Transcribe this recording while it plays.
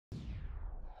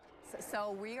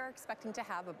So we are expecting to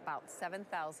have about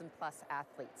 7,000 plus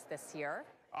athletes this year.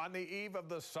 On the eve of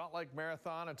the Salt Lake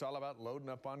Marathon, it's all about loading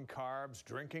up on carbs,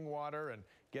 drinking water, and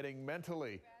getting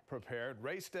mentally prepared.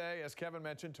 Race day, as Kevin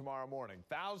mentioned, tomorrow morning.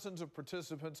 Thousands of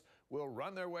participants will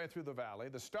run their way through the valley.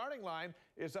 The starting line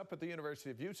is up at the University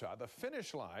of Utah. The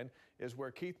finish line is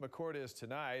where Keith McCord is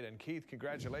tonight. And Keith,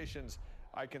 congratulations.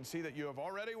 I can see that you have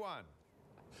already won.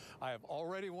 I have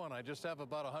already won. I just have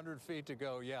about 100 feet to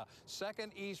go. Yeah,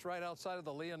 second east right outside of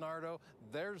the Leonardo.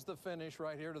 There's the finish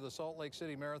right here to the Salt Lake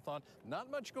City Marathon. Not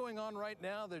much going on right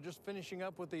now. They're just finishing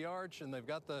up with the arch, and they've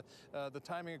got the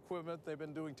timing equipment. They've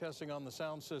been doing testing on the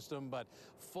sound system, but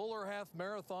Fuller Half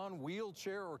Marathon,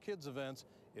 wheelchair, or kids events,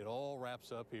 it all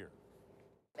wraps up here.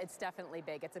 It's definitely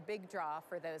big. It's a big draw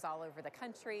for those all over the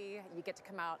country. You get to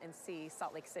come out and see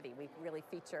Salt Lake City. We really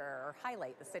feature or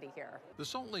highlight the city here. The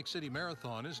Salt Lake City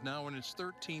Marathon is now in its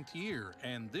 13th year,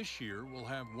 and this year will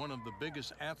have one of the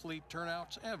biggest athlete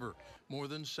turnouts ever, more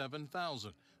than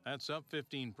 7,000. That's up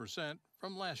 15%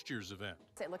 from last year's event.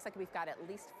 It looks like we've got at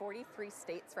least 43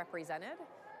 states represented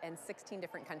and 16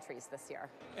 different countries this year.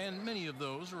 And many of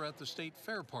those are at the State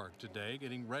Fair Park today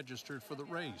getting registered for the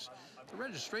race. The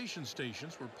registration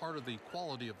stations were part of the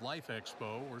Quality of Life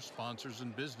Expo, where sponsors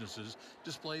and businesses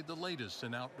displayed the latest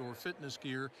in outdoor fitness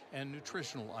gear and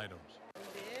nutritional items.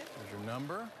 There's your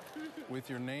number with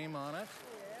your name on it,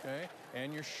 okay,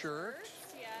 and your shirt.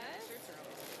 Yes.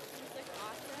 These look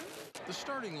awesome. The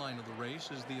starting line of the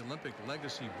race is the Olympic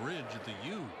Legacy Bridge at the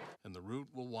U, and the route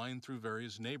will wind through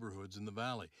various neighborhoods in the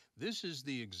valley. This is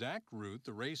the exact route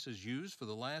the race has used for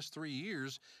the last 3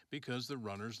 years because the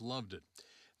runners loved it.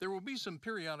 There will be some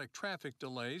periodic traffic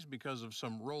delays because of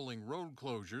some rolling road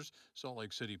closures. Salt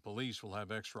Lake City Police will have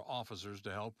extra officers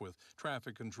to help with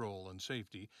traffic control and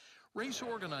safety. Race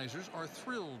organizers are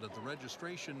thrilled at the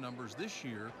registration numbers this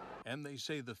year, and they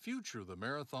say the future of the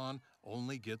marathon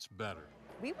only gets better.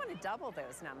 We want to double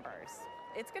those numbers.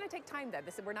 It's going to take time, though.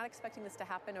 We're not expecting this to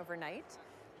happen overnight,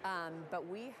 but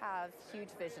we have huge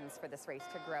visions for this race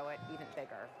to grow it even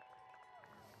bigger.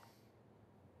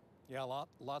 Yeah,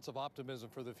 lots of optimism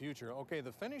for the future. Okay,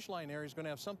 the finish line area is going to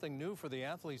have something new for the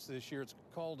athletes this year. It's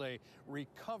called a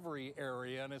recovery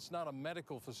area, and it's not a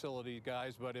medical facility,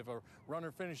 guys, but if a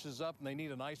runner finishes up and they need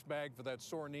an ice bag for that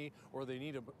sore knee, or they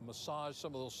need a massage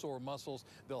some of those sore muscles,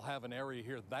 they'll have an area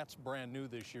here. That's brand new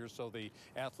this year, so the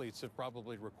athletes have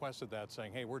probably requested that,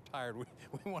 saying, hey, we're tired. We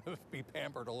want to be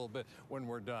pampered a little bit when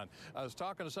we're done. I was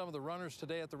talking to some of the runners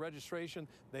today at the registration.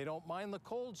 They don't mind the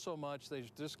cold so much. They're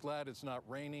just glad it's not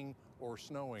raining or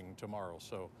snowing tomorrow.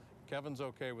 So Kevin's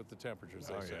okay with the temperatures,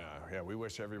 they say. Yeah, we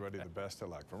wish everybody the best of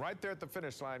luck. From right there at the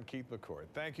finish line, Keith McCord.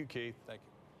 Thank you, Keith. Thank you.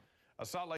 A Salt Lake